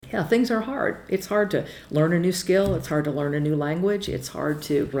Yeah, things are hard. It's hard to learn a new skill. It's hard to learn a new language. It's hard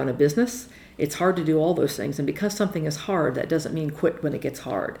to run a business. It's hard to do all those things. And because something is hard, that doesn't mean quit when it gets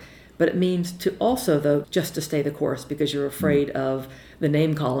hard. But it means to also, though, just to stay the course because you're afraid of the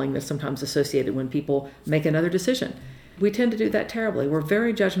name calling that's sometimes associated when people make another decision. We tend to do that terribly. We're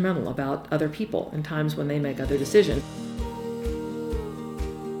very judgmental about other people in times when they make other decisions.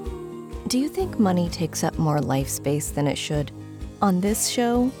 Do you think money takes up more life space than it should? On this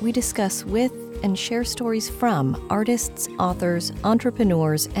show, we discuss with and share stories from artists, authors,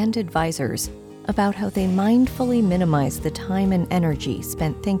 entrepreneurs, and advisors about how they mindfully minimize the time and energy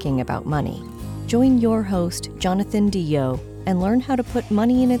spent thinking about money. Join your host, Jonathan Dio, and learn how to put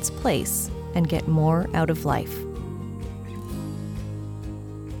money in its place and get more out of life.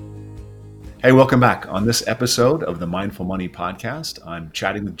 Hey, welcome back. On this episode of the Mindful Money Podcast, I'm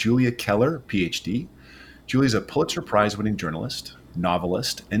chatting with Julia Keller, PhD. Julia's a Pulitzer Prize-winning journalist,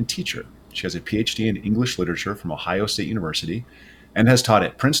 novelist, and teacher. She has a PhD in English literature from Ohio State University and has taught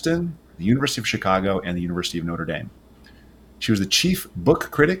at Princeton, the University of Chicago, and the University of Notre Dame. She was the chief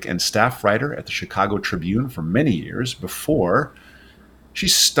book critic and staff writer at the Chicago Tribune for many years before she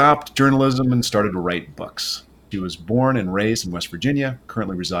stopped journalism and started to write books. She was born and raised in West Virginia,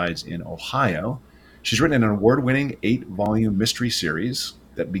 currently resides in Ohio. She's written an award-winning 8-volume mystery series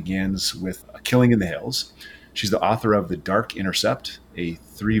that begins with A Killing in the Hills. She's the author of The Dark Intercept, a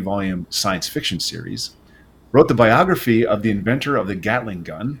 3-volume science fiction series, wrote the biography of the inventor of the Gatling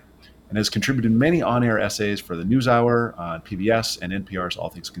gun, and has contributed many on-air essays for the NewsHour on PBS and NPR's All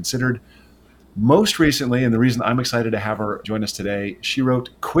Things Considered. Most recently, and the reason I'm excited to have her join us today, she wrote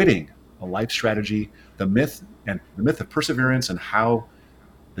Quitting, a Life Strategy, the myth of perseverance and how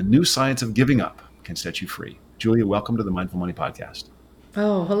the new science of giving up can set you free. Julia, welcome to the Mindful Money Podcast.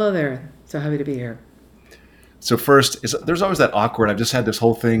 Oh, hello there. So happy to be here. So first, there's always that awkward. I've just had this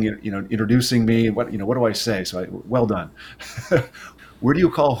whole thing, introducing me. What do I say? Well done. Where do you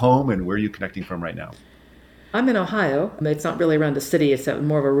call home, and where are you connecting from right now? I'm in Ohio. It's not really around the city. It's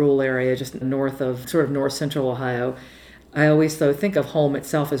more of a rural area, just north central Ohio. I always, though, think of home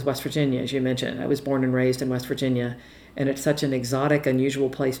itself as West Virginia, as you mentioned. I was born and raised in West Virginia, and it's such an exotic, unusual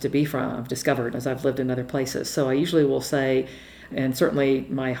place to be from, I've discovered, as I've lived in other places. So I usually will say, and certainly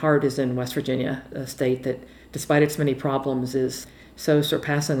my heart is in West Virginia, a state that, despite its many problems, is so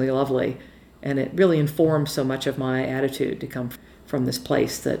surpassingly lovely. And it really informs so much of my attitude to come from this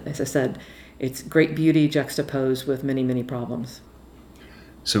place that, as I said, it's great beauty juxtaposed with many, many problems.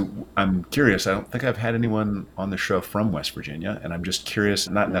 So I'm curious, I don't think I've had anyone on the show from West Virginia, and I'm just curious,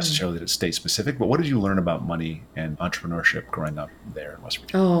 not necessarily that it's state specific, but what did you learn about money and entrepreneurship growing up there in West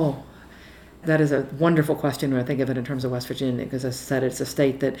Virginia? Oh, that is a wonderful question when I think of it in terms of West Virginia, because as I said, it's a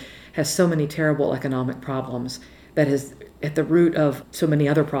state that has so many terrible economic problems that is at the root of so many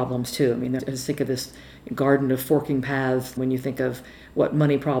other problems too. I mean, I just think of this garden of forking paths when you think of what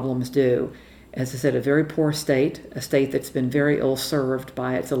money problems do. As I said, a very poor state, a state that's been very ill-served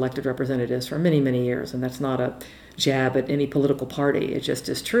by its elected representatives for many, many years. And that's not a jab at any political party. It just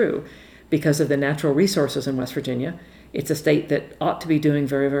is true. Because of the natural resources in West Virginia, it's a state that ought to be doing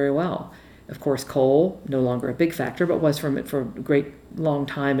very, very well. Of course, coal, no longer a big factor, but was for a great long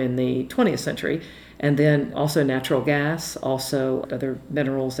time in the 20th century. And then also natural gas, also other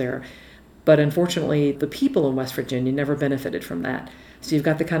minerals there. But unfortunately, the people in West Virginia never benefited from that. So you've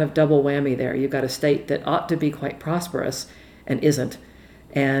got the kind of double whammy there. You've got a state that ought to be quite prosperous and isn't.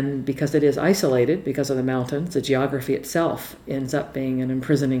 And because it is isolated, because of the mountains, the geography itself ends up being an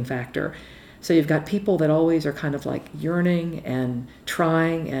imprisoning factor. So you've got people that always are kind of like yearning and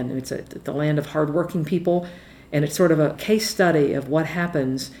trying, and it's the land of hardworking people. And it's sort of a case study of what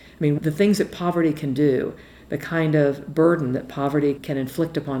happens. I mean, the things that poverty can do, the kind of burden that poverty can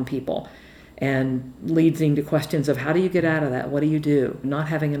inflict upon people, and leads into questions of how do you get out of that? What do you do? Not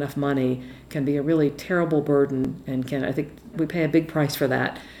having enough money can be a really terrible burden, and I think we pay a big price for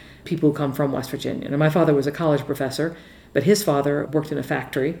that, people who come from West Virginia. And my father was a college professor, but his father worked in a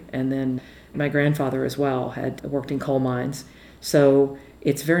factory, and then my grandfather as well had worked in coal mines. So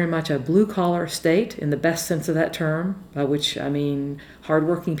it's very much a blue-collar state in the best sense of that term, by which I mean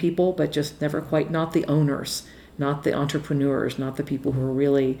hardworking people, but just never quite not the owners, not the entrepreneurs, not the people who are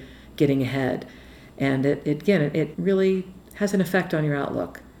really getting ahead. And it really has an effect on your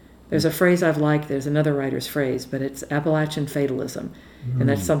outlook. There's a phrase I've liked, there's another writer's phrase, but it's Appalachian fatalism. And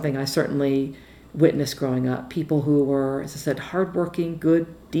that's something I certainly witnessed growing up. People who were, as I said, hardworking,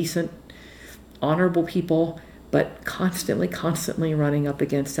 good, decent, honorable people, but constantly running up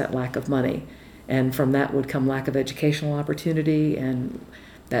against that lack of money. And from that would come lack of educational opportunity and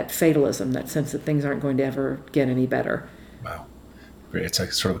that fatalism, that sense that things aren't going to ever get any better. Wow. It's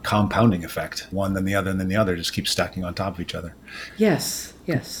like sort of a compounding effect. One, then the other, and then the other just keeps stacking on top of each other. Yes,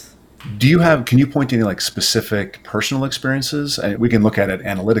 yes. Can you point to any like specific personal experiences? We can look at it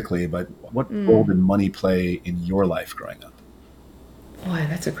analytically, but what role did money play in your life growing up? Boy,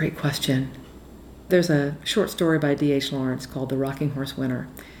 that's a great question. There's a short story by D.H. Lawrence called The Rocking Horse Winter,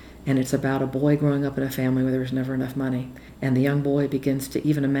 and it's about a boy growing up in a family where there was never enough money. And the young boy begins to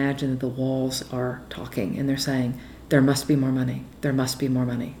even imagine that the walls are talking, and they're saying, there must be more money, there must be more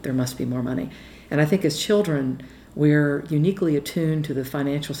money, there must be more money. And I think as children, we're uniquely attuned to the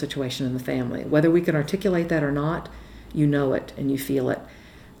financial situation in the family. Whether we can articulate that or not, you know it and you feel it.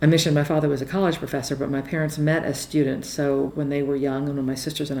 I mentioned my father was a college professor, but my parents met as students. So when they were young and when my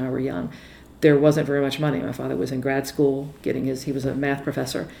sisters and I were young, there wasn't very much money. My father was in grad school, he was a math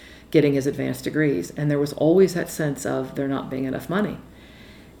professor, getting his advanced degrees. And there was always that sense of there not being enough money.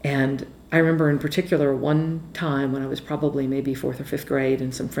 And I remember in particular one time when I was probably maybe fourth or fifth grade,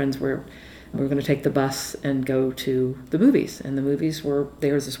 and some friends we were going to take the bus and go to the movies. And the movies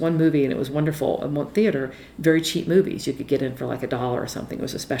there was this one movie, and it was wonderful. In one theater, very cheap movies. You could get in for like $1 or something. It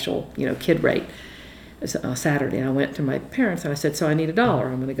was a special, kid rate. It was Saturday. And I went to my parents and I said, so I need $1.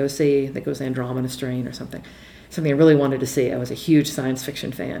 I'm going to go see, I think it was Andromeda Strain or something I really wanted to see. I was a huge science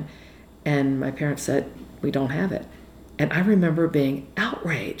fiction fan. And my parents said, we don't have it. And I remember being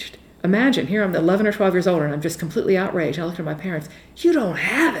outraged. Imagine, here I'm 11 or 12 years old, and I'm just completely outraged. I looked at my parents, you don't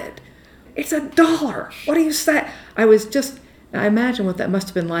have it. It's $1. What do you say? I imagine what that must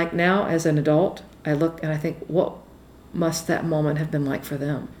have been like now as an adult. I look and I think, what must that moment have been like for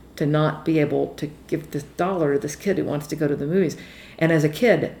them to not be able to give this $1 to this kid who wants to go to the movies? And as a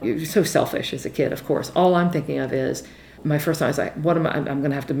kid, you're so selfish as a kid, of course. All I'm thinking of is, my first thought was like, I'm going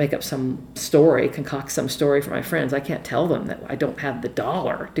to have to make up some story, concoct some story for my friends. I can't tell them that I don't have the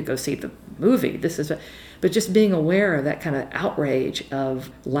 $1 to go see the movie. But just being aware of that kind of outrage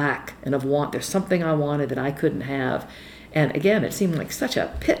of lack and of want. There's something I wanted that I couldn't have. And again, it seemed like such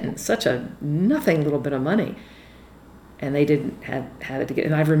a pittance, such a nothing little bit of money. And they didn't have it to get.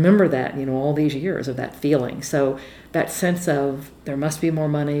 And I remember that, all these years of that feeling. So that sense of there must be more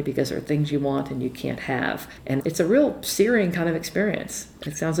money because there are things you want and you can't have. And it's a real searing kind of experience.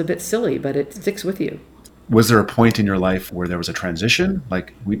 It sounds a bit silly, but it sticks with you. Was there a point in your life where there was a transition?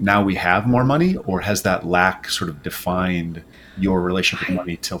 Like now we have more money, or has that lack sort of defined your relationship with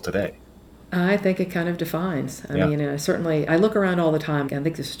money till today? I think it kind of defines. I mean, certainly, I look around all the time, and I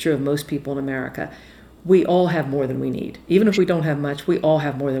think this is true of most people in America. We all have more than we need. Even if we don't have much, we all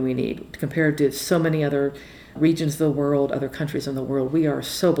have more than we need. Compared to so many other regions of the world, other countries in the world, we are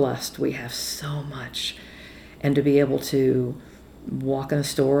so blessed. We have so much. And to be able to walk in a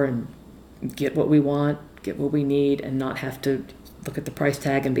store and get what we want, get what we need, and not have to look at the price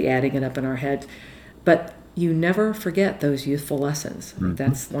tag and be adding it up in our heads. But you never forget those youthful lessons. Mm-hmm.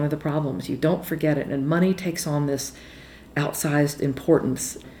 That's one of the problems. You don't forget it. And money takes on this outsized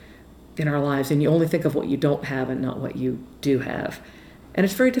importance in our lives, and you only think of what you don't have and not what you do have. And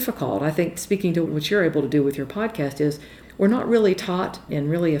it's very difficult. I think speaking to what you're able to do with your podcast is we're not really taught in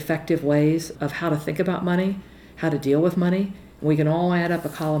really effective ways of how to think about money, how to deal with money. We can all add up a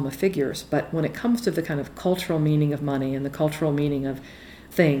column of figures, but when it comes to the kind of cultural meaning of money and the cultural meaning of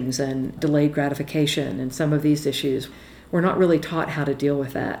things and delayed gratification and some of these issues, we're not really taught how to deal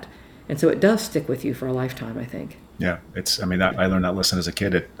with that. And so it does stick with you for a lifetime, I think. Yeah, I learned that lesson as a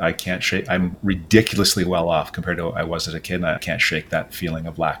kid. I can't shake. I'm ridiculously well off compared to what I was as a kid, and I can't shake that feeling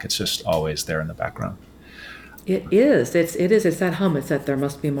of lack. It's just always there in the background. It is. It's that hum. It's that there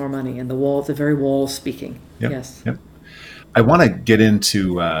must be more money, and the very walls speaking. Yep. Yes. Yep. I want to get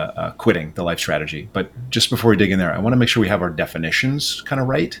into quitting, the life strategy, but just before we dig in there, I want to make sure we have our definitions kind of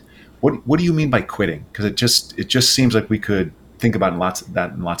right. What do you mean by quitting? Because it just seems like we could think about lots of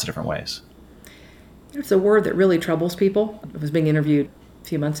different ways. It's a word that really troubles people. I was being interviewed a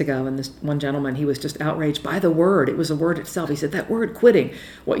few months ago, and this one gentleman, he was just outraged by the word. It was a word itself. He said, that word quitting,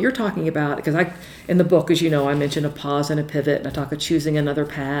 what you're talking about, because in the book, as you know, I mentioned a pause and a pivot, and I talk of choosing another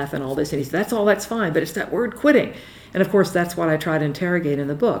path and all this. And he said, that's fine, but it's that word quitting. And of course, that's what I try to interrogate in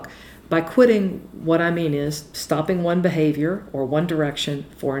the book. By quitting, what I mean is stopping one behavior or one direction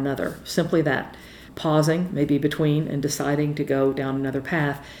for another. Simply that. Pausing, maybe between, and deciding to go down another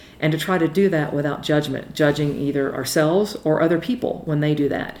path. And to try to do that without judgment, judging either ourselves or other people when they do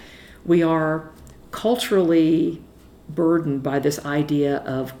that. We are culturally burdened by this idea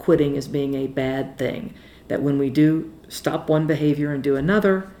of quitting as being a bad thing. That when we do stop one behavior and do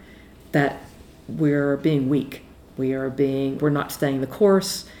another, that we're being weak. We're not staying the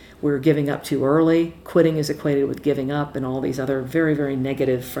course. We're giving up too early. Quitting is equated with giving up and all these other very, very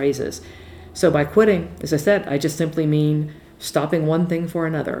negative phrases. So by quitting, as I said, I just simply mean stopping one thing for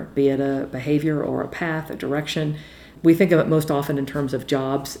another, be it a behavior or a path, a direction. We think of it most often in terms of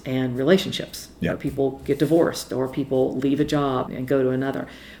jobs and relationships. Yeah. People get divorced or people leave a job and go to another.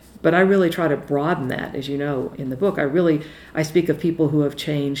 But I really try to broaden that, as you know, in the book. I speak of people who have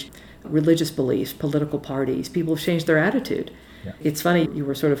changed religious beliefs, political parties. People have changed their attitude. Yeah. It's funny, you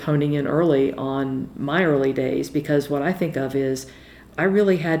were sort of honing in early on my early days, because what I think of is I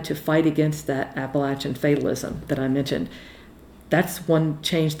really had to fight against that Appalachian fatalism that I mentioned. That's one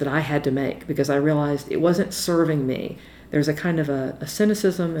change that I had to make, because I realized it wasn't serving me. There's a kind of a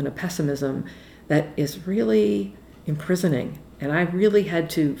cynicism and a pessimism that is really imprisoning. And I really had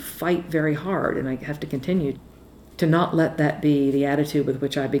to fight very hard, and I have to continue to not let that be the attitude with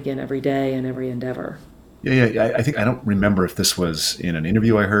which I begin every day and every endeavor. Yeah. I think I don't remember if this was in an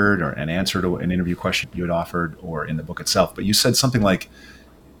interview I heard or an answer to an interview question you had offered or in the book itself, but you said something like,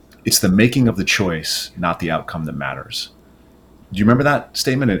 it's the making of the choice, not the outcome that matters. Do you remember that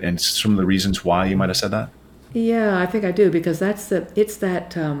statement and some of the reasons why you might have said that? Yeah, I think I do, because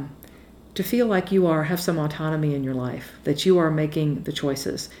to feel like you have some autonomy in your life, that you are making the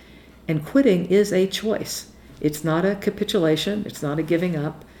choices. And quitting is a choice. It's not a capitulation. It's not a giving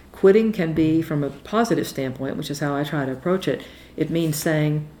up. Quitting can be, from a positive standpoint, which is how I try to approach it, it means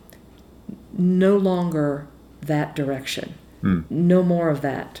saying, no longer that direction. No more of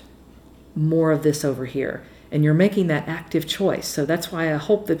that. More of this over here. And you're making that active choice. So that's why I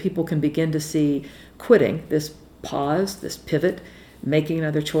hope that people can begin to see quitting, this pause, this pivot, making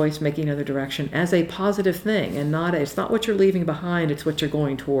another choice, making another direction, as a positive thing, and it's not what you're leaving behind, it's what you're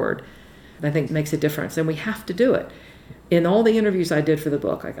going toward. And I think it makes a difference, and we have to do it. In all the interviews I did for the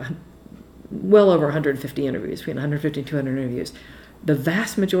book, I got well over 150 interviews, between 150 and 200 interviews, the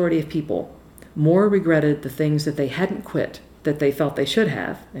vast majority of people more regretted the things that they hadn't quit, that they felt they should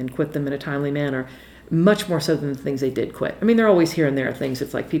have, and quit them in a timely manner, much more so than the things they did quit. I mean, there are always here and there things.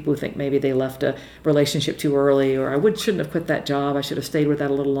 It's like people who think maybe they left a relationship too early, or shouldn't have quit that job. I should have stayed with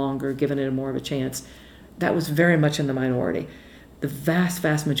that a little longer, given it more of a chance. That was very much in the minority. The vast,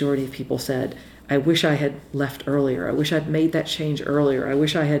 vast majority of people said, I wish I had left earlier. I wish I'd made that change earlier. I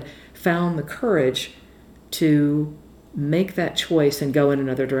wish I had found the courage to make that choice and go in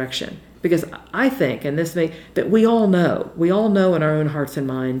another direction. Because I think, that we all know in our own hearts and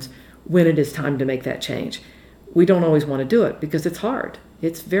minds when it is time to make that change. We don't always want to do it because it's hard.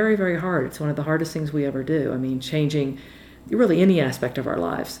 It's very, very hard. It's one of the hardest things we ever do. I mean, changing really any aspect of our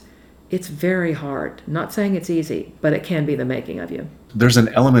lives. It's very hard. Not saying it's easy, but it can be the making of you. There's an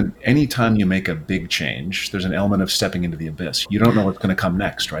element, anytime you make a big change, there's an element of stepping into the abyss. You don't know what's going to come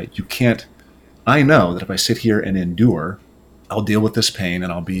next, right? I know that if I sit here and endure, I'll deal with this pain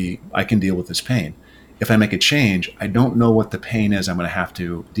and I can deal with this pain. If I make a change, I don't know what the pain is I'm going to have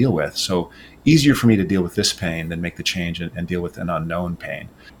to deal with. So easier for me to deal with this pain than make the change and deal with an unknown pain.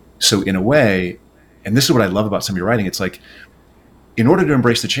 So in a way, and this is what I love about some of your writing, it's like, in order to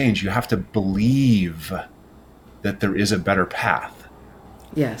embrace the change, you have to believe that there is a better path.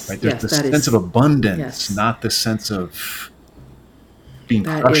 Yes. Right? There's this sense of abundance, yes. Not the sense of being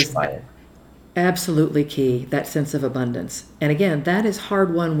crushed by it. Absolutely key, that sense of abundance. And again, that is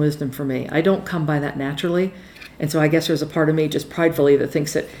hard-won wisdom for me. I don't come by that naturally. And so I guess there's a part of me just pridefully that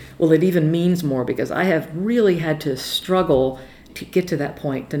thinks that, well, it even means more, because I have really had to struggle to get to that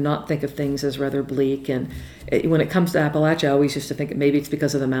point, to not think of things as rather bleak. And when it comes to Appalachia, I always used to think maybe it's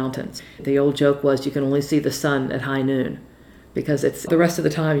because of the mountains. The old joke was you can only see the sun at high noon, because it's the rest of the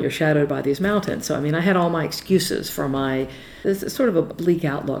time you're shadowed by these mountains. So, I mean, I had all my excuses for this sort of a bleak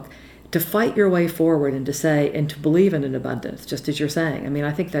outlook. To fight your way forward and to say, and to believe in an abundance, just as you're saying. I mean,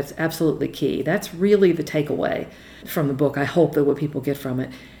 I think that's absolutely key. That's really the takeaway from the book. I hope that what people get from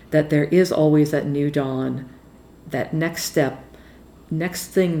it, that there is always that new dawn, that next step, next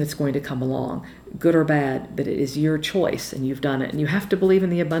thing that's going to come along, good or bad, but it is your choice and you've done it. And you have to believe in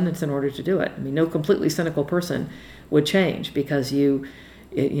the abundance in order to do it. I mean, no completely cynical person would change, because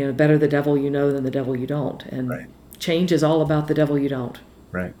better the devil you know than the devil you don't. And right. Change is all about the devil you don't.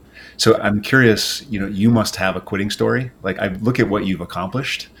 Right. So I'm curious, you must have a quitting story. Like, I look at what you've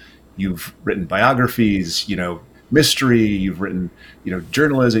accomplished. You've written biographies, mystery, you've written,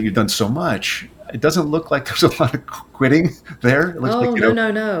 journalism, you've done so much. It doesn't look like there's a lot of quitting there. It looks like,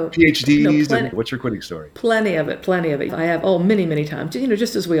 no. PhDs. And what's your quitting story? Plenty of it. I have, many, many times,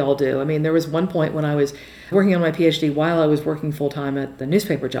 just as we all do. I mean, there was one point when I was working on my PhD while I was working full-time at the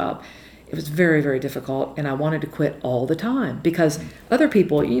newspaper job. It was very, very difficult, and I wanted to quit all the time, because other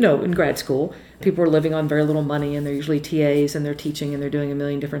people, in grad school, people are living on very little money, and they're usually TAs, and they're teaching, and they're doing a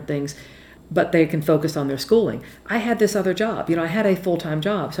million different things, but they can focus on their schooling. I had this other job. I had a full-time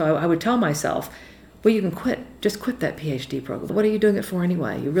job, so I would tell myself, well, you can just quit that PhD program. What are you doing it for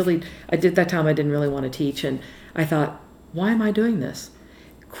anyway? At that time I didn't really want to teach, and I thought, why am I doing this?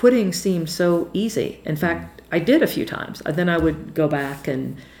 Quitting seemed so easy. In fact, I did a few times. Then I would go back,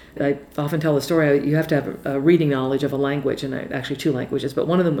 and I often tell the story, you have to have a reading knowledge of a language, and actually 2 languages, but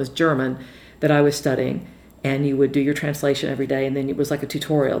one of them was German that I was studying, and you would do your translation every day, and then it was like a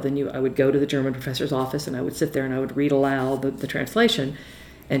tutorial. Then I would go to the German professor's office, and I would sit there and I would read aloud the translation,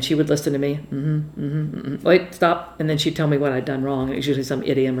 and she would listen to me, wait, stop, and then she'd tell me what I'd done wrong. It was usually some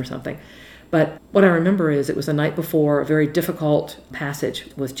idiom or something. But what I remember is it was the night before a very difficult passage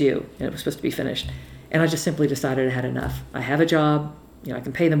was due, and it was supposed to be finished. And I just simply decided I had enough. I have a job, I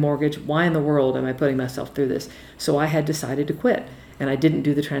can pay the mortgage. Why in the world am I putting myself through this? So I had decided to quit, and I didn't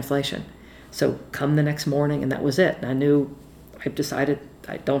do the translation. So come the next morning, and that was it. And I knew I've decided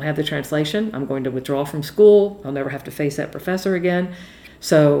I don't have the translation. I'm going to withdraw from school. I'll never have to face that professor again.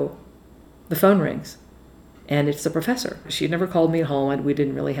 So the phone rings, and it's the professor. She had never called me at home. We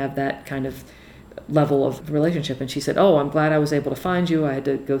didn't really have that kind of level of relationship. And she said, oh, I'm glad I was able to find you. I had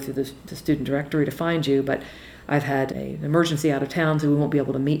to go through the student directory to find you, but I've had an emergency out of town, so we won't be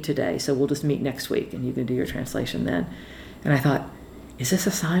able to meet today. So we'll just meet next week, and you can do your translation then. And I thought, is this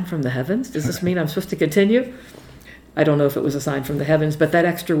a sign from the heavens? Does this mean I'm supposed to continue? I don't know if it was a sign from the heavens, but that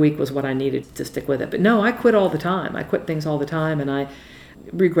extra week was what I needed to stick with it. But no, I quit all the time. I quit things all the time, and I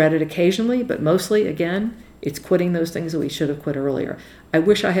regret it occasionally, but mostly, again, it's quitting those things that we should have quit earlier. I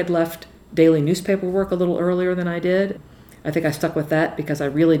wish I had left daily newspaper work a little earlier than I did. I think I stuck with that because I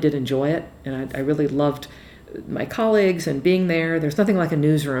really did enjoy it, and I really loved my colleagues and being there. There's nothing like a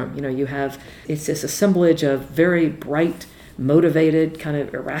newsroom. It's this assemblage of very bright, motivated, kind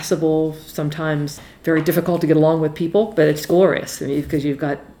of irascible, sometimes very difficult to get along with people, but it's glorious because you've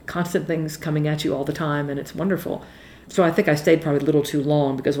got constant things coming at you all the time, and it's wonderful. So I think I stayed probably a little too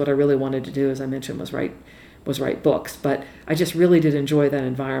long because what I really wanted to do, as I mentioned, was write books. But I just really did enjoy that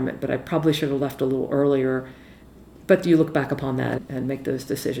environment, but I probably should have left a little earlier. But you look back upon that and make those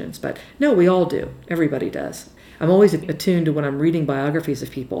decisions. But no, we all do. Everybody does. I'm always attuned to when I'm reading biographies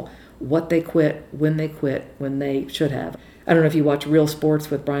of people, what they quit, when they should have. I don't know if you watch Real Sports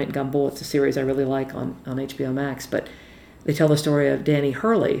with Bryant Gumbel. It's a series I really like on HBO Max, but they tell the story of Danny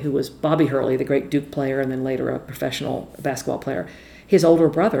Hurley, who was Bobby Hurley, the great Duke player and then later a professional basketball player. His older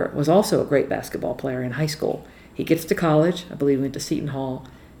brother was also a great basketball player in high school. He gets to college, I believe he went to Seton Hall,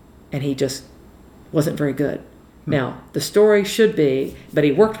 and he just wasn't very good. Now, the story should be, but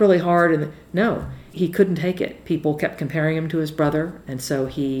he worked really hard, and no, he couldn't take it. People kept comparing him to his brother, and so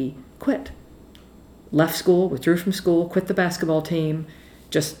he quit. Left school, withdrew from school, quit the basketball team,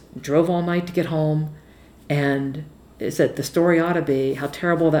 just drove all night to get home, and it said the story ought to be how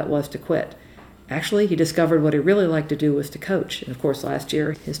terrible that was to quit. Actually, he discovered what he really liked to do was to coach. And of course, last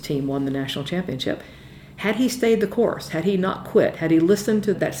year, his team won the national championship. Had he stayed the course, had he not quit, had he listened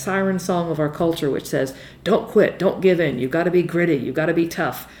to that siren song of our culture which says, don't quit, don't give in, you've got to be gritty, you've got to be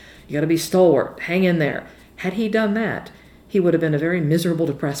tough, you've got to be stalwart, hang in there. Had he done that, he would have been a very miserable,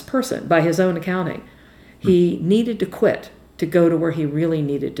 depressed person by his own accounting. He needed to quit to go to where he really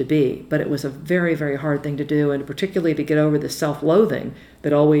needed to be. But it was a very, very hard thing to do, and particularly to get over the self-loathing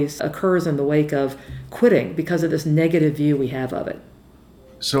that always occurs in the wake of quitting because of this negative view we have of it.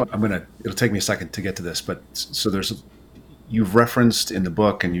 So it'll take me a second to get to this, but so you've referenced in the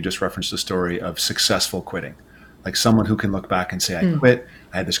book, and you just referenced the story of successful quitting, like someone who can look back and say, I quit,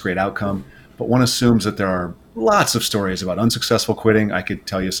 I had this great outcome. But one assumes that there are lots of stories about unsuccessful quitting. I could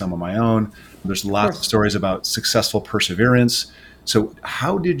tell you some of my own. There's lots of stories about successful perseverance. So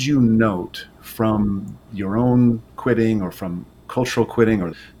how did you note from your own quitting or from cultural quitting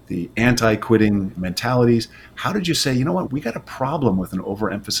or the anti-quitting mentalities, how did you say, you know what, we got a problem with an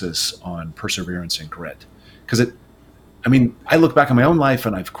overemphasis on perseverance and grit? Because I look back on my own life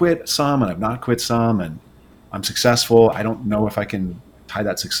and I've quit some and I've not quit some, and I'm successful. I don't know if I can tie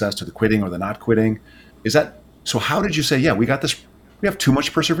that success to the quitting or the not quitting. So how did you say, yeah, we got this, we have too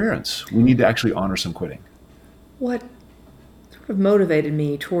much perseverance. We need to actually honor some quitting? What sort of motivated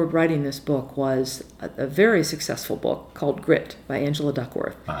me toward writing this book was a very successful book called Grit by Angela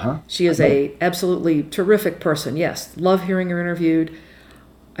Duckworth. She is a absolutely terrific person. Yes, love hearing her interviewed.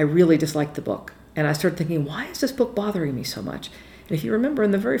 I really disliked the book. And I started thinking, why is this book bothering me so much? And if you remember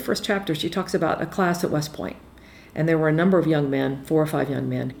in the very first chapter, she talks about a class at West Point. And there were a number of young men, 4 or 5 young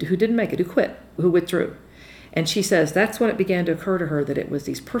men, who didn't make it, who quit, who withdrew. And she says that's when it began to occur to her that it was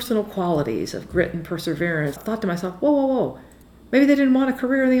these personal qualities of grit and perseverance. I thought to myself, whoa. Maybe they didn't want a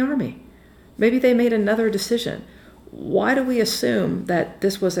career in the Army. Maybe they made another decision. Why do we assume that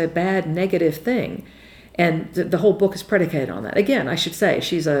this was a bad, negative thing? And the whole book is predicated on that. Again, I should say,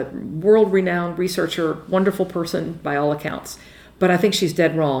 she's a world-renowned researcher, wonderful person by all accounts. But I think she's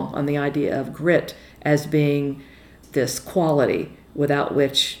dead wrong on the idea of grit as being this quality without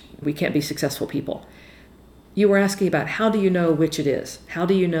which we can't be successful people. You were asking about how do you know which it is? How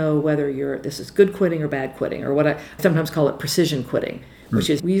do you know whether this is good quitting or bad quitting, or what I sometimes call it precision quitting, which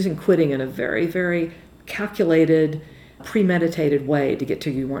is using quitting in a very, very calculated, premeditated way to get to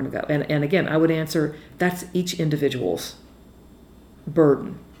where you want to go. And again, I would answer that's each individual's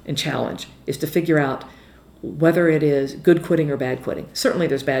burden and challenge, is to figure out whether it is good quitting or bad quitting. Certainly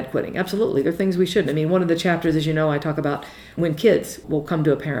there's bad quitting. Absolutely. There are things we shouldn't. I mean, one of the chapters, as you know, I talk about when kids will come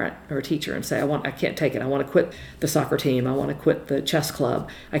to a parent or a teacher and say, I can't take it. I want to quit the soccer team. I want to quit the chess club.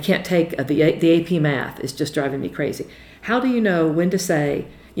 I can't take the AP math. It's just driving me crazy. How do you know when to say,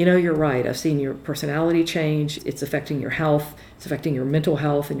 you're right. I've seen your personality change. It's affecting your health. It's affecting your mental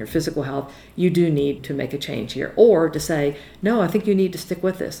health and your physical health. You do need to make a change here. Or to say, no, I think you need to stick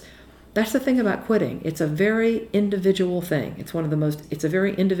with this. That's the thing about quitting. It's a very individual thing. It's a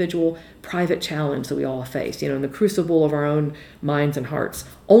very individual, private challenge that we all face. In the crucible of our own minds and hearts,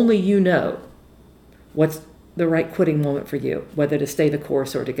 only you know what's the right quitting moment for you, whether to stay the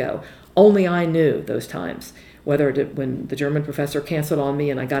course or to go. Only I knew those times, when the German professor canceled on me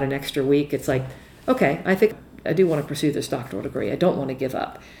and I got an extra week, it's like, okay, I think I do want to pursue this doctoral degree. I don't want to give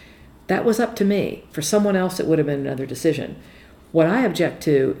up. That was up to me. For someone else, it would have been another decision. What I object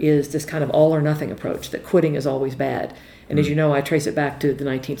to is this kind of all or nothing approach, that quitting is always bad. And as you know, I trace it back to the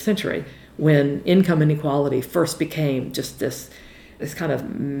 19th century when income inequality first became just this kind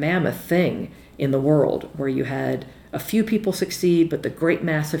of mammoth thing in the world, where you had a few people succeed, but the great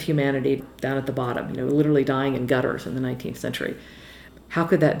mass of humanity down at the bottom, literally dying in gutters in the 19th century. How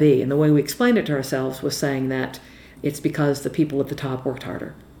could that be? And the way we explained it to ourselves was saying that it's because the people at the top worked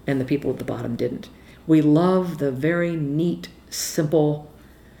harder and the people at the bottom didn't. We love the very neat, simple,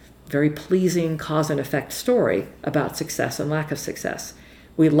 very pleasing cause and effect story about success and lack of success.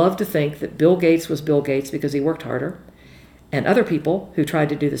 We love to think that Bill Gates was Bill Gates because he worked harder, and other people who tried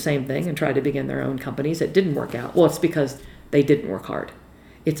to do the same thing and tried to begin their own companies that didn't work out, well, it's because they didn't work hard.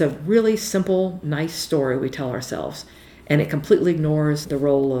 It's a really simple, nice story we tell ourselves, and it completely ignores the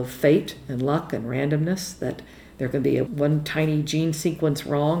role of fate and luck and randomness, that there can be one tiny gene sequence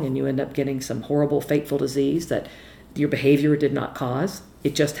wrong and you end up getting some horrible, fateful disease that your behavior did not cause.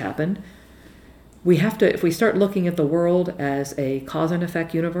 It just happened. We have to, if we start looking at the world as a cause and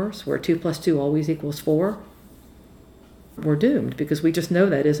effect universe where 2 + 2 always equals 4, we're doomed, because we just know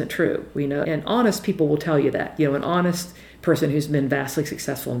that isn't true. We know, and honest people will tell you that. An honest person who's been vastly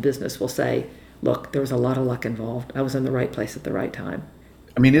successful in business will say, look, there was a lot of luck involved. I was in the right place at the right time.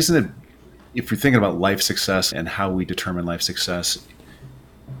 I mean, isn't it, if you're thinking about life success and how we determine life success,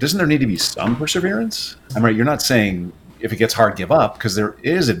 doesn't there need to be some perseverance? I'm right. You're not saying if it gets hard, give up, because there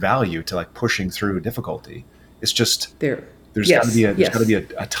is a value to pushing through difficulty. It's just there's got to be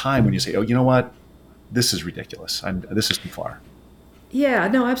a time when you say, oh, you know what, this is ridiculous. This is too far. Yeah,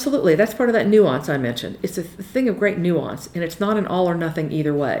 no, absolutely. That's part of that nuance I mentioned. It's a thing of great nuance, and it's not an all or nothing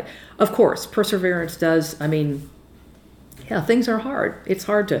either way. Of course, perseverance does. I mean, yeah, things are hard. It's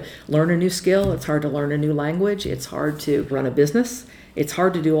hard to learn a new skill. It's hard to learn a new language. It's hard to run a business. It's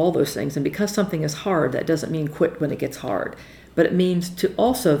hard to do all those things. And because something is hard, that doesn't mean quit when it gets hard. But it means to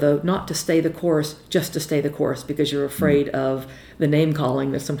also, though, not to stay the course just to stay the course because you're afraid of the name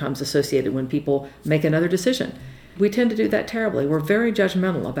calling that's sometimes associated when people make another decision. We tend to do that terribly. We're very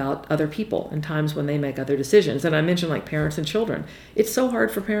judgmental about other people in times when they make other decisions. And I mentioned parents and children. It's so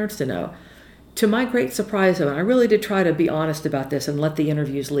hard for parents to know. To my great surprise, though, and I really did try to be honest about this and let the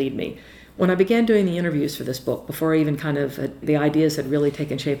interviews lead me. When I began doing the interviews for this book, before even the ideas had really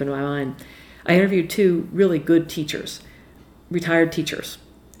taken shape in my mind, I interviewed 2 really good teachers, retired teachers.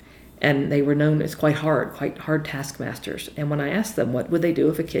 And they were known as quite hard taskmasters. And when I asked them what would they do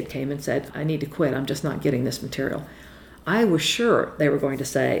if a kid came and said, I need to quit, I'm just not getting this material, I was sure they were going to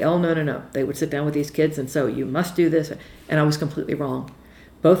say, oh, no. They would sit down with these kids and so you must do this. And I was completely wrong.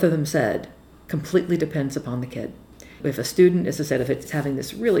 Both of them said, completely depends upon the kid. If a student, as I said, if it's having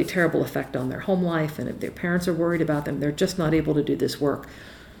this really terrible effect on their home life and if their parents are worried about them, they're just not able to do this work,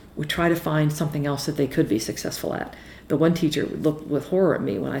 we try to find something else that they could be successful at. The one teacher looked with horror at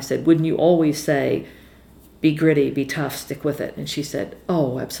me when I said, wouldn't you always say, be gritty, be tough, stick with it? And she said,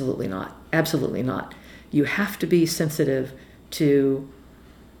 oh, absolutely not. Absolutely not. You have to be sensitive to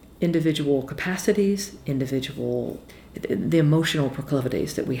individual capacities, the emotional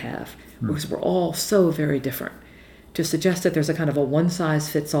proclivities that we have, because we're all so very different. To suggest that there's a kind of a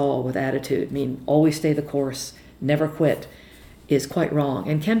one-size-fits-all with attitude, always stay the course, never quit, is quite wrong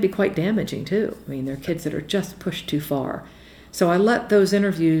and can be quite damaging too. I mean, there are kids that are just pushed too far. So I let those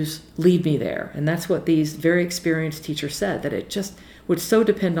interviews lead me there. And that's what these very experienced teachers said, that it just would so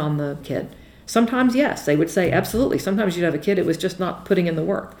depend on the kid. Sometimes, yes, they would say, absolutely. Sometimes you'd have a kid that was just not putting in the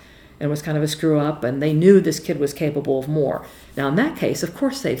work and was kind of a screw up, and they knew this kid was capable of more. Now, in that case, of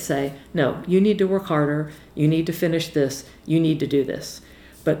course, they'd say, no, you need to work harder. You need to finish this. You need to do this.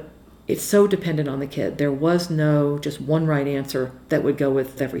 But it's so dependent on the kid. There was no just one right answer that would go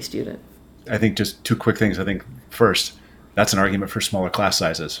with every student. I think just two quick things. I think first, that's an argument for smaller class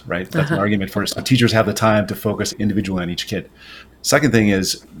sizes, right? That's an argument for so teachers have the time to focus individually on each kid. Second thing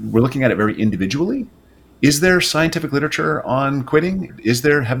is we're looking at it very individually. Is there scientific literature on quitting?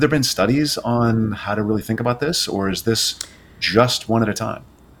 Have there been studies on how to really think about this, or is this just one at a time?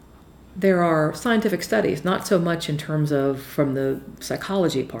 There are scientific studies, not so much in terms of from the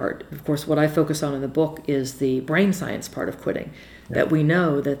psychology part. Of course, what I focus on in the book is the brain science part of quitting, that we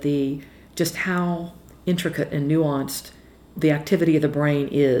know that just how intricate and nuanced the activity of the brain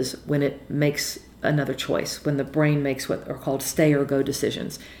is when it makes another choice, when the brain makes what are called stay or go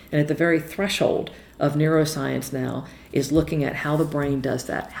decisions. And at the very threshold of neuroscience now is looking at how the brain does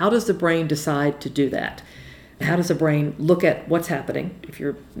that. How does the brain decide to do that? How does the brain look at what's happening if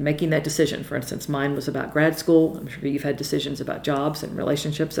you're making that decision? For instance, mine was about grad school. I'm sure you've had decisions about jobs and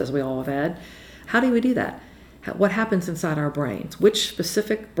relationships, as we all have had. How do we do that? What happens inside our brains? Which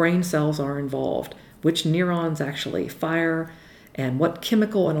specific brain cells are involved? Which neurons actually fire? And what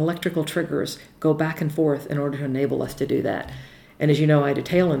chemical and electrical triggers go back and forth in order to enable us to do that? And as you know, I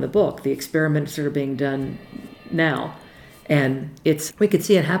detail in the book the experiments that are being done now. And we could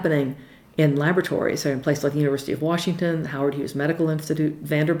see it happening in laboratories. So in places like the University of Washington, Howard Hughes Medical Institute,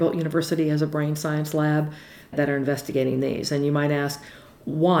 Vanderbilt University has a brain science lab that are investigating these. And you might ask,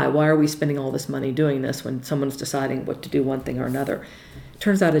 why? Why are we spending all this money doing this when someone's deciding what to do one thing or another?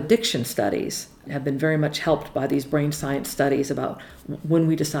 Turns out addiction studies have been very much helped by these brain science studies about when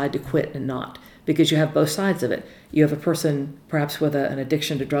we decide to quit and not, because you have both sides of it. You have a person perhaps with an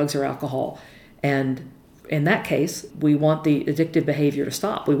addiction to drugs or alcohol, and in that case, we want the addictive behavior to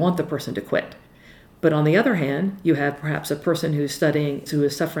stop. We want the person to quit. But on the other hand, you have perhaps a person who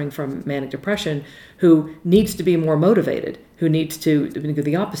is suffering from manic depression, who needs to be more motivated, who needs to go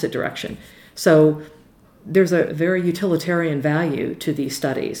the opposite direction. So there's a very utilitarian value to these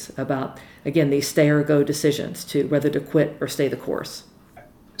studies about, again, these stay or go decisions to whether to quit or stay the course.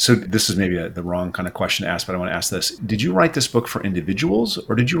 So this is maybe the wrong kind of question to ask, but I want to ask this. Did you write this book for individuals,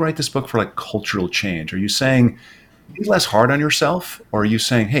 or did you write this book for like cultural change? Are you saying be less hard on yourself, or are you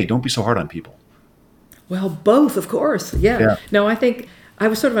saying, hey, don't be so hard on people? Well, both, of course. Yeah. No, I think I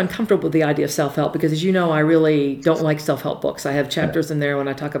was sort of uncomfortable with the idea of self-help because, as you know, I really don't like self-help books. I have chapters in there when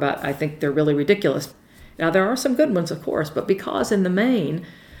I talk about, I think they're really ridiculous. Now, there are some good ones, of course, but because in the main,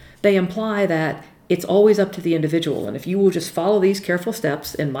 they imply that it's always up to the individual. And if you will just follow these careful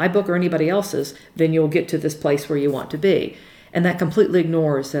steps in my book or anybody else's, then you'll get to this place where you want to be. And that completely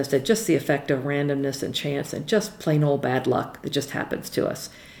ignores as to just the effect of randomness and chance and just plain old bad luck that just happens to us.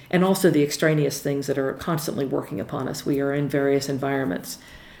 And also the extraneous things that are constantly working upon us. We are in various environments.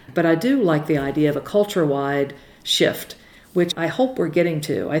 But I do like the idea of a culture-wide shift, which I hope we're getting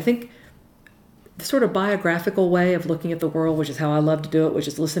to. I think the sort of biographical way of looking at the world, which is how I love to do it, which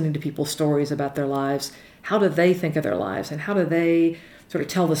is listening to people's stories about their lives. How do they think of their lives, and how do they sort of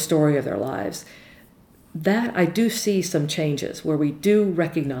tell the story of their lives? That I do see some changes where we do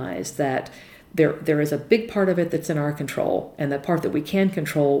recognize that there is a big part of it that's in our control, and that part that we can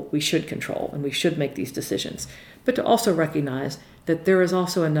control, we should control, and we should make these decisions. But to also recognize that there is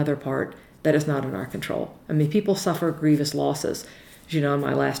also another part that is not in our control. I mean, people suffer grievous losses. As you know, in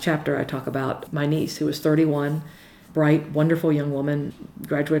my last chapter, I talk about my niece, who was 31, bright, wonderful young woman,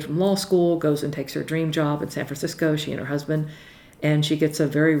 graduated from law school, goes and takes her dream job in San Francisco, she and her husband, and she gets a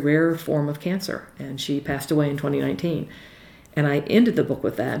very rare form of cancer, and she passed away in 2019. And I ended the book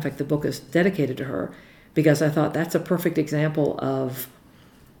with that. In fact, the book is dedicated to her because I thought that's a perfect example of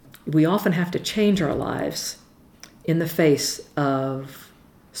we often have to change our lives in the face of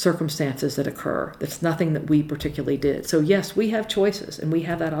circumstances that occur. That's nothing that we particularly did. So yes, we have choices and we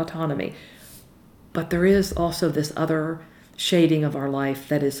have that autonomy, but there is also this other shading of our life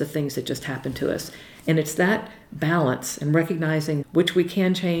that is the things that just happen to us. And it's that balance and recognizing which we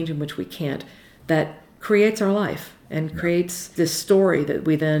can change and which we can't that creates our life and creates this story that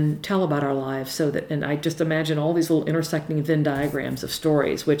we then tell about our lives. And I just imagine all these little intersecting Venn diagrams of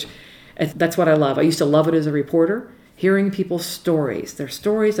stories, which that's what I love. I used to love it as a reporter, hearing people's stories, their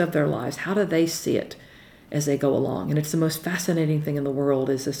stories of their lives. How do they see it? as they go along. And it's the most fascinating thing in the world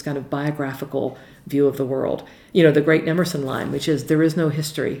is this kind of biographical view of the world. The great Emerson line, which is, there is no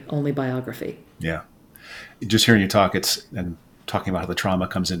history, only biography. Yeah. Just hearing you talk, and talking about how the trauma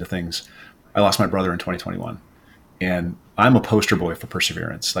comes into things. I lost my brother in 2021, and I'm a poster boy for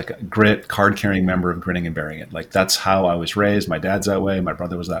perseverance, like a grit, card-carrying member of grinning and bearing it. Like, that's how I was raised. My dad's that way. My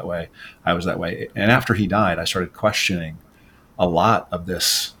brother was that way. I was that way. And after he died, I started questioning a lot of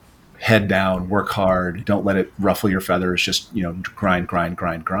this head down, work hard, don't let it ruffle your feathers, just, grind, grind,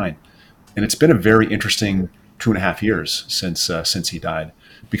 grind, grind. And it's been a very interesting 2.5 years since he died,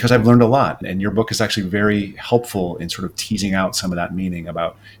 because I've learned a lot. And your book is actually very helpful in sort of teasing out some of that meaning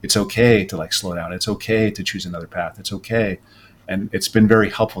about it's okay to slow down. It's okay to choose another path. It's okay. And it's been very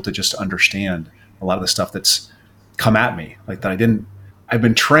helpful to just understand a lot of the stuff that's come at me, I've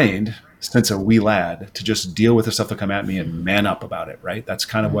been trained since a wee lad to just deal with the stuff that come at me and man up about it, right? That's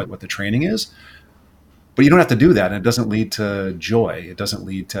kind of what the training is. But you don't have to do that. And it doesn't lead to joy. It doesn't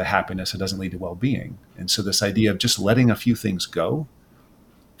lead to happiness. It doesn't lead to well-being. And so this idea of just letting a few things go,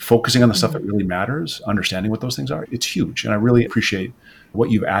 focusing on the stuff that really matters, understanding what those things are, it's huge. And I really appreciate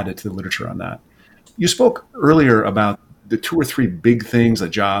what you've added to the literature on that. You spoke earlier about the 2 or 3 big things, a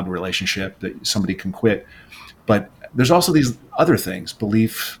job, a relationship that somebody can quit. But there's also these other things,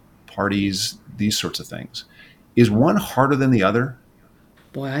 belief, parties, these sorts of things. Is one harder than the other?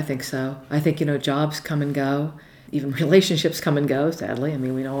 Boy, I think so. I think, jobs come and go. Even relationships come and go, sadly. I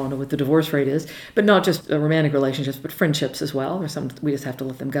mean, we all know what the divorce rate is, but not just romantic relationships, but friendships as well. We just have to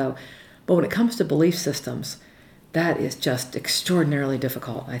let them go. But when it comes to belief systems, that is just extraordinarily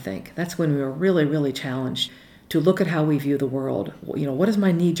difficult, I think. That's when we are really, really challenged to look at how we view the world. What is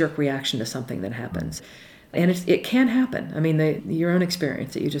my knee-jerk reaction to something that happens? And it can happen. I mean, your own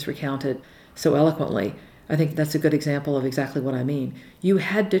experience that you just recounted so eloquently, I think that's a good example of exactly what I mean. You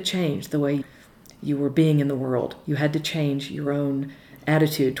had to change the way you were being in the world. You had to change your own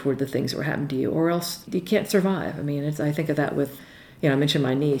attitude toward the things that were happening to you, or else you can't survive. I mean, I think of that with, I mentioned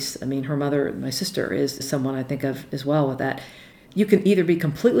my niece. I mean, her mother, my sister, is someone I think of as well with that. You can either be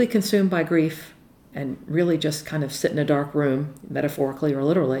completely consumed by grief and really just kind of sit in a dark room, metaphorically or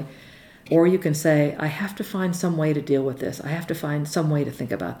literally, or you can say, I have to find some way to deal with this. I have to find some way to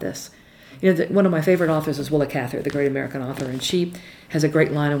think about this. One of my favorite authors is Willa Cather, the great American author, and she has a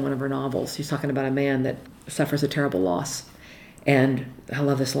great line in one of her novels. She's talking about a man that suffers a terrible loss. And I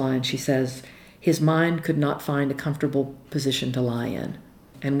love this line. She says, his mind could not find a comfortable position to lie in.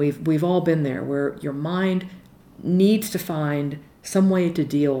 And we've all been there, where your mind needs to find some way to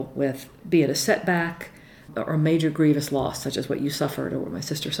deal with, be it a setback or a major grievous loss, such as what you suffered or what my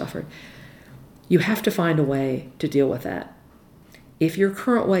sister suffered. You have to find a way to deal with that. If your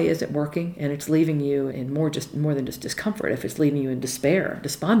current way isn't working and it's leaving you in more than just discomfort, if it's leaving you in despair,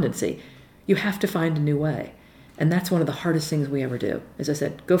 despondency, you have to find a new way. And that's one of the hardest things we ever do. As I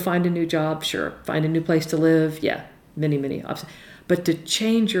said, go find a new job, sure. Find a new place to live, yeah. Many, many options. But to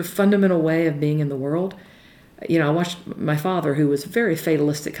change your fundamental way of being in the world, I watched my father, who was a very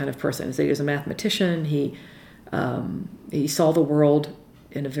fatalistic kind of person. He was a mathematician. He saw the world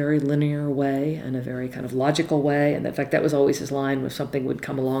in a very linear way and a very kind of logical way. And in fact, that was always his line. When something would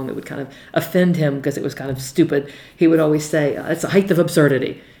come along that would kind of offend him because it was kind of stupid, he would always say, it's the height of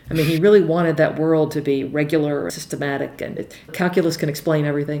absurdity. I mean, he really wanted that world to be regular, systematic, and calculus can explain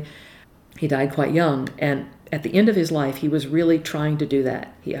everything. He died quite young, and at the end of his life, he was really trying to do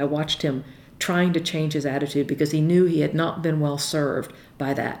that. I watched him trying to change his attitude because he knew he had not been well served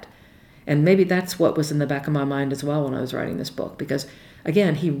by that. And maybe that's what was in the back of my mind as well when I was writing this book, because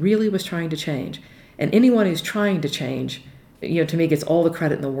again, he really was trying to change. And anyone who's trying to change, to me, gets all the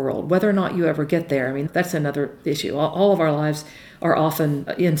credit in the world. Whether or not you ever get there, I mean, that's another issue. All of our lives are often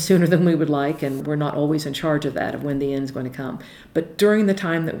in sooner than we would like, and we're not always in charge of that, of when the end's going to come. But during the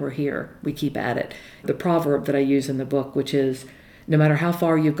time that we're here, we keep at it. The proverb that I use in the book, which is, no matter how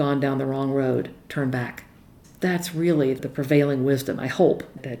far you've gone down the wrong road, turn back. That's really the prevailing wisdom, I hope,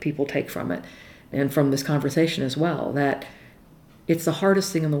 that people take from it, and from this conversation as well, that it's the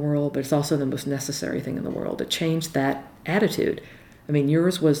hardest thing in the world, but it's also the most necessary thing in the world, to change that attitude. I mean,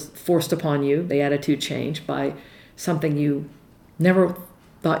 yours was forced upon you, the attitude change, by something you never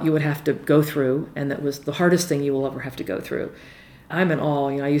thought you would have to go through, and that was the hardest thing you will ever have to go through. I'm in awe.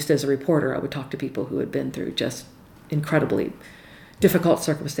 I used to, as a reporter, I would talk to people who had been through just incredibly difficult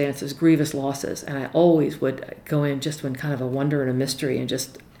circumstances, grievous losses, and I always would go in just when kind of a wonder and a mystery and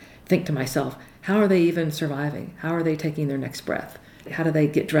just think to myself, how are they even surviving? How are they taking their next breath? How do they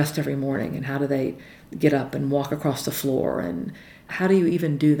get dressed every morning? And how do they get up and walk across the floor? And how do you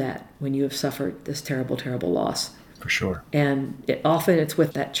even do that when you have suffered this terrible, terrible loss? For sure. And often it's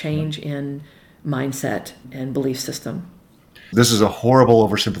with that change in mindset and belief system. This is a horrible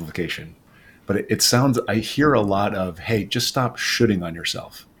oversimplification, but it sounds, I hear a lot of, hey, just stop shooting on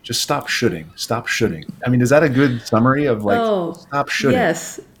yourself. Just stop shooting. Stop shooting. I mean, is that a good summary of like, Oh, stop shooting?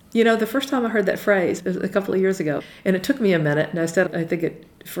 yes. The first time I heard that phrase was a couple of years ago, and it took me a minute. And I think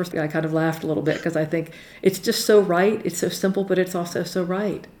at first I kind of laughed a little bit because I think it's just so right. It's so simple, but it's also so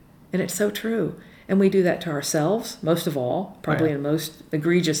right. And it's so true. And we do that to ourselves, most of all, probably Right. and most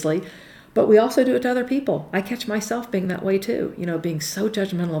egregiously. But we also do it to other people. I catch myself being that way too, being so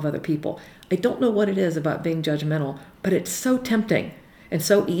judgmental of other people. I don't know what it is about being judgmental, but it's so tempting and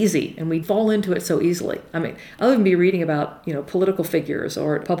so easy, and we fall into it so easily. I mean, I'll even be reading about, political figures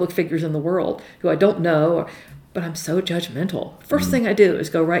or public figures in the world who I don't know, but I'm so judgmental. First thing I do is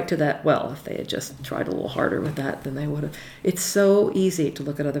go right to that, well, if they had just tried a little harder with that, then they would have. It's so easy to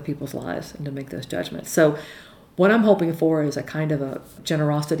look at other people's lives and to make those judgments. So what I'm hoping for is a kind of a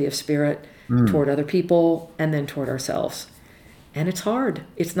generosity of spirit toward other people and then toward ourselves. And it's hard.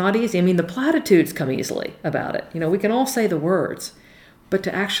 It's not easy. I mean, the platitudes come easily about it. We can all say the words, but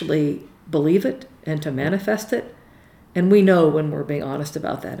to actually believe it and to manifest it, and we know when we're being honest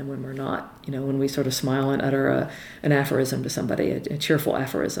about that and when we're not, when we sort of smile and utter an aphorism to somebody, a cheerful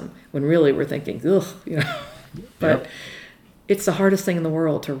aphorism, when really we're thinking, ugh, But Yep. it's the hardest thing in the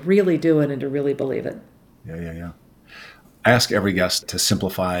world to really do it and to really believe it. Yeah. I ask every guest to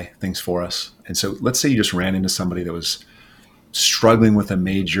simplify things for us. And so let's say you just ran into somebody that was struggling with a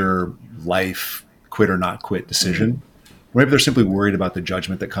major life quit or not quit decision. Maybe they're simply worried about the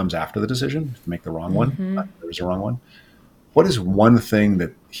judgment that comes after the decision, if they make the wrong one. Not if there's a wrong one. What is one thing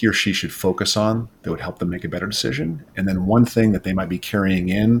that he or she should focus on that would help them make a better decision? And then one thing that they might be carrying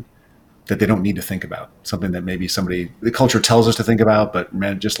in that they don't need to think about, something that maybe the culture tells us to think about, but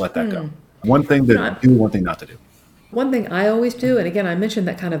man, just let that go. One thing to do, one thing not to do. One thing I always do, and again, I mentioned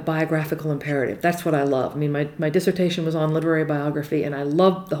that kind of biographical imperative. That's what I love. I mean, my dissertation was on literary biography, and I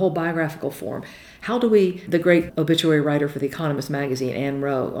love the whole biographical form. How do the great obituary writer for The Economist magazine, Anne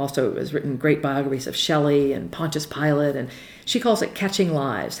Rowe, also has written great biographies of Shelley and Pontius Pilate, and she calls it catching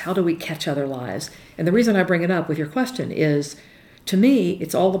lives. How do we catch other lives? And the reason I bring it up with your question is, to me,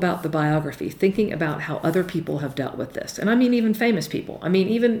 it's all about the biography, thinking about how other people have dealt with this. And I mean even famous people. I mean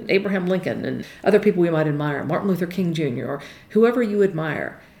even Abraham Lincoln and other people we might admire, Martin Luther King Jr., or whoever you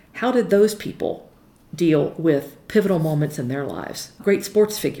admire. How did those people deal with pivotal moments in their lives? Great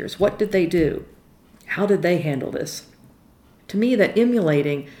sports figures, what did they do? How did they handle this? To me, that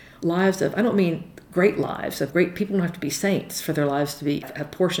emulating lives of, I don't mean great lives of great people, don't have to be saints for their lives to have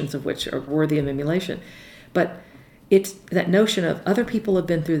portions of which are worthy of emulation. But it's that notion of other people have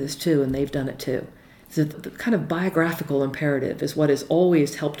been through this too, and they've done it too. So the kind of biographical imperative is what has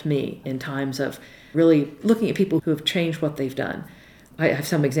always helped me in times of really looking at people who have changed what they've done. I have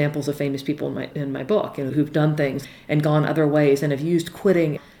some examples of famous people in my book, who've done things and gone other ways and have used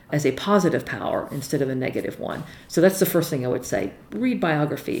quitting as a positive power instead of a negative one. So that's the first thing I would say. Read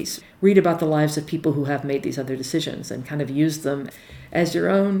biographies. Read about the lives of people who have made these other decisions and kind of use them as your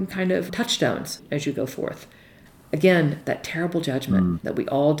own kind of touchstones as you go forth. Again, that terrible judgment that we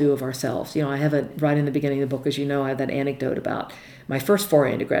all do of ourselves. I have it right in the beginning of the book, as you know, I have that anecdote about my first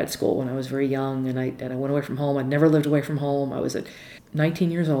foray into grad school when I was very young and I went away from home. I'd never lived away from home. I was at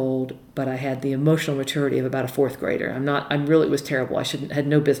 19 years old, but I had the emotional maturity of about a fourth grader. It was terrible. Had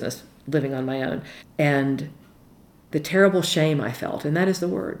no business living on my own. And the terrible shame I felt, and that is the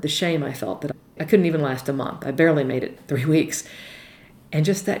word, the shame I felt that I couldn't even last a month. I barely made it 3 weeks. And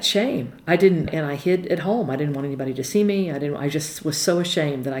just that shame. I hid at home. I didn't want anybody to see me. I just was so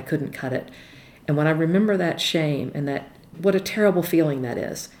ashamed that I couldn't cut it. And when I remember that shame and what a terrible feeling that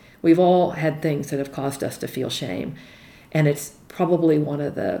is. We've all had things that have caused us to feel shame. And it's probably one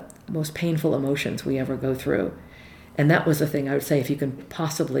of the most painful emotions we ever go through. And that was the thing I would say, if you can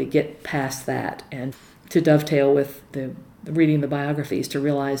possibly get past that and to dovetail with the reading the biographies, to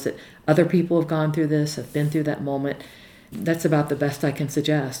realize that other people have gone through this, have been through that moment. That's about the best I can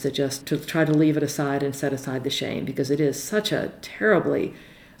suggest, to try to leave it aside and set aside the shame, because it is such a terribly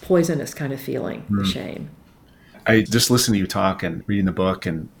poisonous kind of feeling, the shame. I just listened to you talk and reading the book,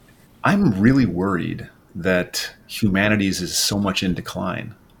 and I'm really worried that humanities is so much in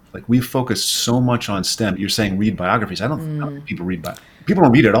decline. Like, we focus so much on STEM. You're saying read biographies. I don't think people read people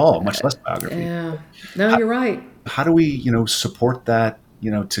don't read at all, much less biography. Yeah, no, you're right. How do we, support that,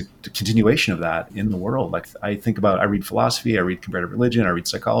 to continuation of that in the world? Like, I read philosophy, I read comparative religion, I read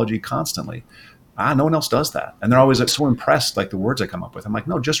psychology constantly. No one else does that. And they're always so impressed, like the words I come up with. I'm like,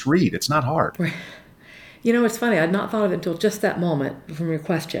 no, just read. It's not hard. Right. It's funny. I'd not thought of it until just that moment from your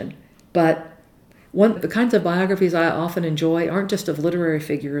question. But The kinds of biographies I often enjoy aren't just of literary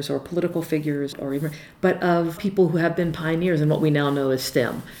figures or political figures or even, but of people who have been pioneers in what we now know as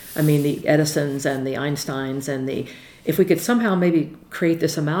STEM. I mean, the Edisons and the Einsteins and if we could somehow maybe create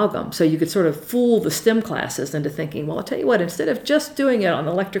this amalgam so you could sort of fool the STEM classes into thinking, well, I'll tell you what, instead of just doing it on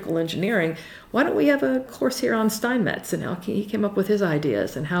electrical engineering, why don't we have a course here on Steinmetz and how he came up with his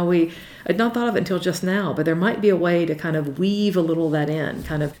ideas and I'd not thought of it until just now, but there might be a way to kind of weave a little of that in,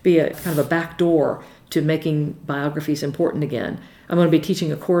 kind of be a kind of a back door to making biographies important again. I'm going to be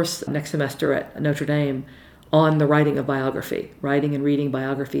teaching a course next semester at Notre Dame on the writing of biography, writing and reading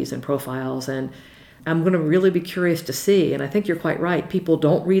biographies and profiles, and I'm going to really be curious to see, and I think you're quite right, people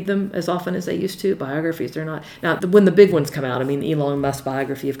don't read them as often as they used to. Biographies, they're not. Now, when the big ones come out, I mean, Elon Musk's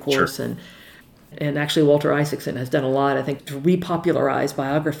biography, of course, Sure. and actually Walter Isaacson has done a lot, I think, to repopularize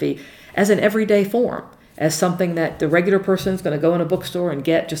biography as an everyday form, as something that the regular person's going to go in a bookstore and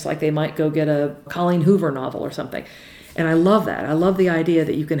get, just like they might go get a Colleen Hoover novel or something. And I love that. I love the idea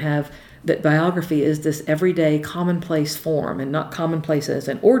that you can have that biography is this everyday commonplace form, and not commonplace as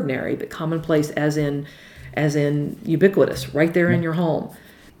in ordinary, but commonplace as in ubiquitous, right there in your home.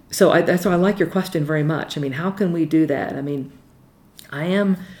 So that's why I like your question very much. I mean, how can we do that? I mean, I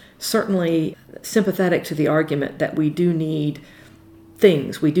am certainly sympathetic to the argument that we do need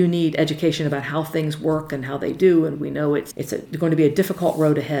things. We do need education about how things work and how they do, and we know it's going to be a difficult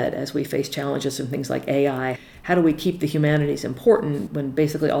road ahead as we face challenges and things like AI. How do we keep the humanities important when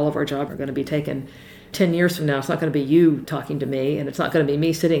basically all of our jobs are going to be taken 10 years from now? It's not going to be you talking to me, and it's not going to be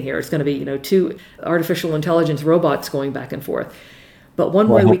me sitting here. It's going to be, two artificial intelligence robots going back and forth. But one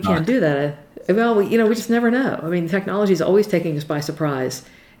way we can do that, we just never know. I mean, technology is always taking us by surprise,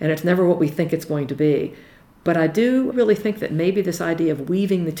 and it's never what we think it's going to be. But I do really think that maybe this idea of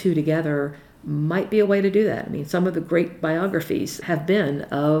weaving the two together might be a way to do that. I mean, some of the great biographies have been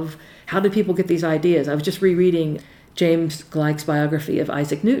of how did people get these ideas. I was just rereading James Gleick's biography of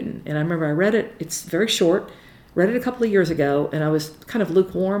Isaac Newton, and I remember I read it. It's very short. Read it a couple of years ago, and I was kind of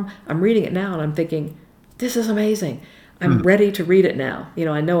lukewarm. I'm reading it now, and I'm thinking, this is amazing. I'm ready to read it now.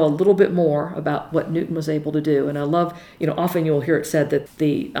 I know a little bit more about what Newton was able to do. And I love, often you'll hear it said that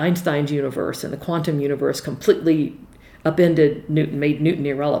the Einstein's universe and the quantum universe completely upended Newton, made Newton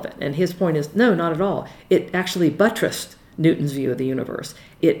irrelevant. And his point is, no, not at all. It actually buttressed Newton's view of the universe.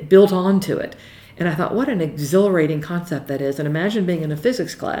 It built onto it. And I thought, what an exhilarating concept that is. And imagine being in a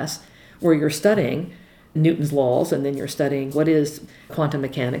physics class where you're studying Newton's laws, and then you're studying what is quantum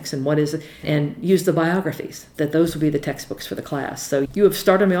mechanics and use the biographies, that those would be the textbooks for the class. So you have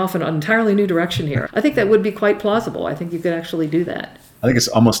started me off in an entirely new direction here. I think that would be quite plausible. I think you could actually do that. I think it's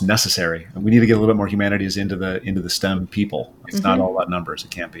almost necessary. We need to get a little bit more humanities into the STEM people. It's not all about numbers.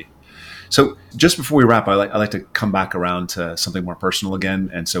 It can't be. So just before we wrap, I like to come back around to something more personal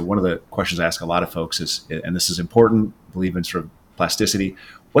again. And so one of the questions I ask a lot of folks is, and this is important, believe in sort of plasticity,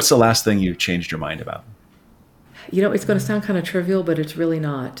 what's the last thing you changed your mind about? It's going to sound kind of trivial, but it's really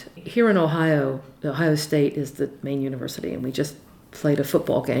not. Here in Ohio, Ohio State is the main university, and we just played a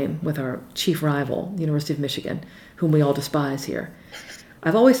football game with our chief rival, University of Michigan, whom we all despise here.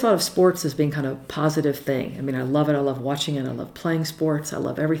 I've always thought of sports as being kind of a positive thing. I mean, I love it. I love watching it. I love playing sports. I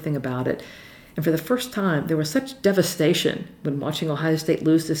love everything about it. And for the first time, there was such devastation when watching Ohio State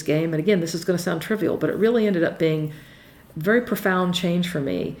lose this game. And again, this is going to sound trivial, but it really ended up being a very profound change for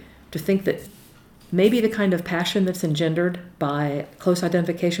me to think that maybe the kind of passion that's engendered by close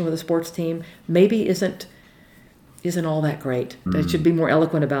identification with a sports team maybe isn't all that great. I should be more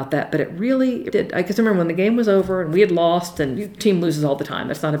eloquent about that, but it really did. I can remember when the game was over and we had lost, and your team loses all the time.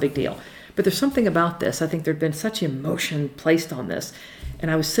 That's not a big deal. But there's something about this. I think there'd been such emotion placed on this. And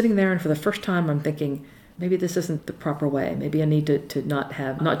I was sitting there, and for the first time, I'm thinking, maybe this isn't the proper way. Maybe I need to not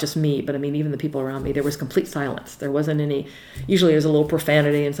have, not just me, but I mean, even the people around me. There was complete silence. There wasn't any, usually there's a little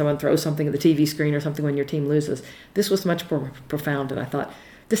profanity and someone throws something at the TV screen or something when your team loses. This was much more profound, and I thought,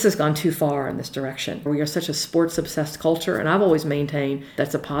 this has gone too far in this direction. We are such a sports-obsessed culture, and I've always maintained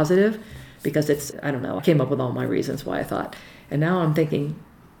that's a positive because I don't know, I came up with all my reasons why I thought. And now I'm thinking,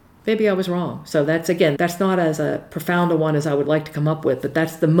 maybe I was wrong. So that's not as a profound a one as I would like to come up with, but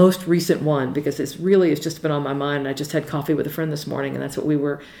that's the most recent one because it's just been on my mind. I just had coffee with a friend this morning, and that's what we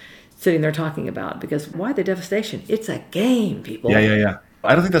were sitting there talking about. Because why the devastation? It's a game, people. Yeah.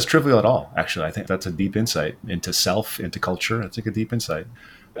 I don't think that's trivial at all, actually. I think that's a deep insight into self, into culture. That's a deep insight.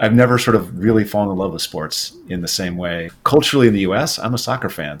 I've never sort of really fallen in love with sports in the same way. Culturally in the U.S., I'm a soccer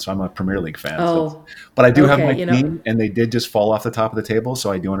fan, so I'm a Premier League fan. But I do have my team, and they did just fall off the top of the table, so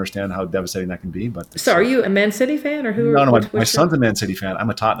I do understand how devastating that can be. But so are you a Man City fan, or who? No, my son's a Man City fan. I'm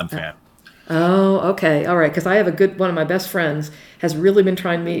a Tottenham fan. Oh, okay. All right. Because I have one of my best friends has really been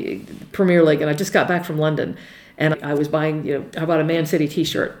trying me Premier League, and I just got back from London, and I was buying, I bought a Man City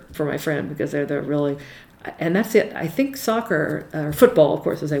T-shirt for my friend because they're really, and that's it. I think soccer or football, of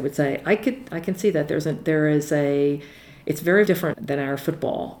course, as they would say, I can see that it's very different than our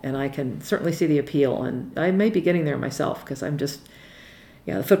football, and I can certainly see the appeal, and I may be getting there myself because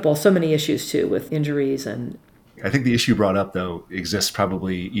the football, so many issues too with injuries and. I think the issue brought up, though, exists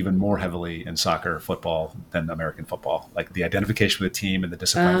probably even more heavily in soccer, football than American football. Like the identification with the team and the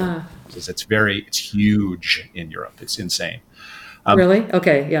discipline. It's huge in Europe. It's insane. Really?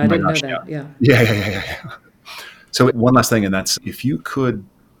 Okay. Yeah, I didn't know that. Yeah. So one last thing, and that's if you could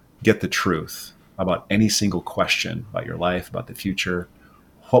get the truth about any single question about your life, about the future,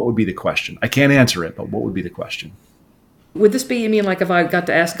 what would be the question? I can't answer it, but what would be the question? Would this be, you mean like if I got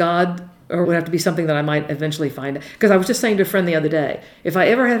to ask God, or would it have to be something that I might eventually find? Because I was just saying to a friend the other day, if I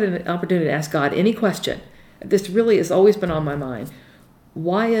ever had an opportunity to ask God any question, this really has always been on my mind.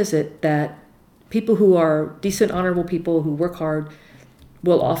 Why is it that people who are decent, honorable people who work hard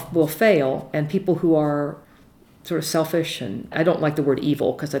will fail, and people who are sort of selfish, and I don't like the word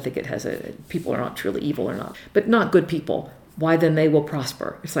evil because I think people are not truly evil or not, but not good people, why then they will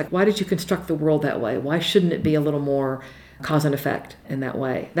prosper? It's like, why did you construct the world that way? Why shouldn't it be a little more cause and effect in that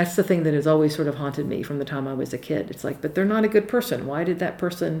way? That's the thing that has always sort of haunted me from the time I was a kid. It's like, but they're not a good person. Why did that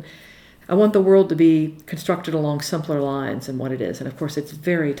person... I want the world to be constructed along simpler lines than what it is. And of course, it's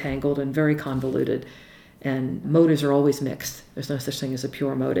very tangled and very convoluted. And motives are always mixed. There's no such thing as a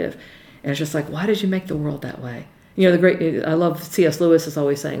pure motive. And it's just like, why did you make the world that way? I love C.S. Lewis is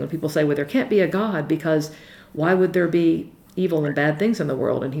always saying, when people say, well, there can't be a God because why would there be evil and bad things in the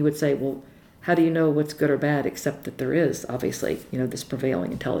world? And he would say, well, how do you know what's good or bad except that there is, obviously, this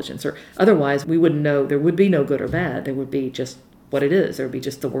prevailing intelligence? Or otherwise, we wouldn't know. There would be no good or bad. There would be just what it is. There would be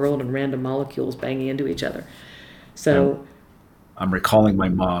just the world and random molecules banging into each other. So I'm recalling my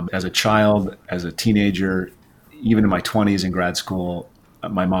mom as a child, as a teenager, even in my 20s in grad school.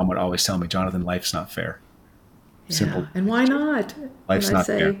 My mom would always tell me, Jonathan, life's not fair. Simple. And why not? Life's not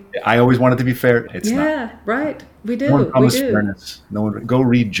fair. I always wanted to be fair. It's not. Yeah, right. We do. No one promised fairness. No one. Go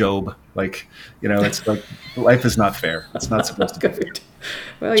read Job. It's like life is not fair. It's not supposed to be fair.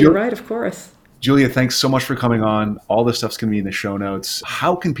 Well, you're right, of course. Julia, thanks so much for coming on. All this stuff's going to be in the show notes.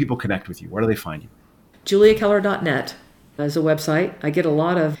 How can people connect with you? Where do they find you? JuliaKeller.net is a website. I get a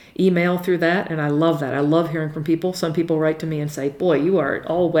lot of email through that, and I love that. I love hearing from people. Some people write to me and say, boy, you are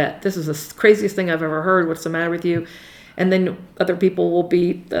all wet. This is the craziest thing I've ever heard. What's the matter with you? And then other people will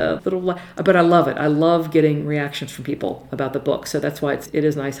be but I love it. I love getting reactions from people about the book. So that's why it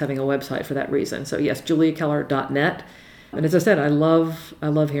is nice having a website for that reason. So yes, JuliaKeller.net. And as I said, I love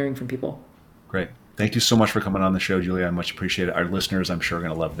hearing from people. Great. Thank you so much for coming on the show, Julia. I much appreciate it. Our listeners, I'm sure, are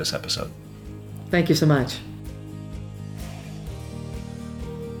going to love this episode. Thank you so much.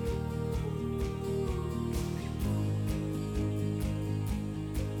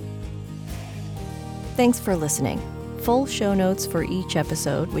 Thanks for listening. Full show notes for each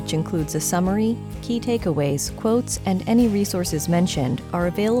episode, which includes a summary, key takeaways, quotes, and any resources mentioned, are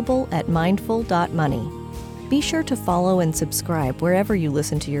available at mindful.money. Be sure to follow and subscribe wherever you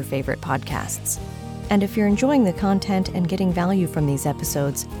listen to your favorite podcasts. And if you're enjoying the content and getting value from these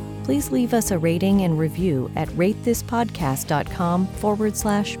episodes, please leave us a rating and review at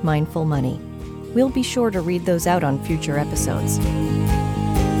ratethispodcast.com/mindfulmoney. We'll be sure to read those out on future episodes.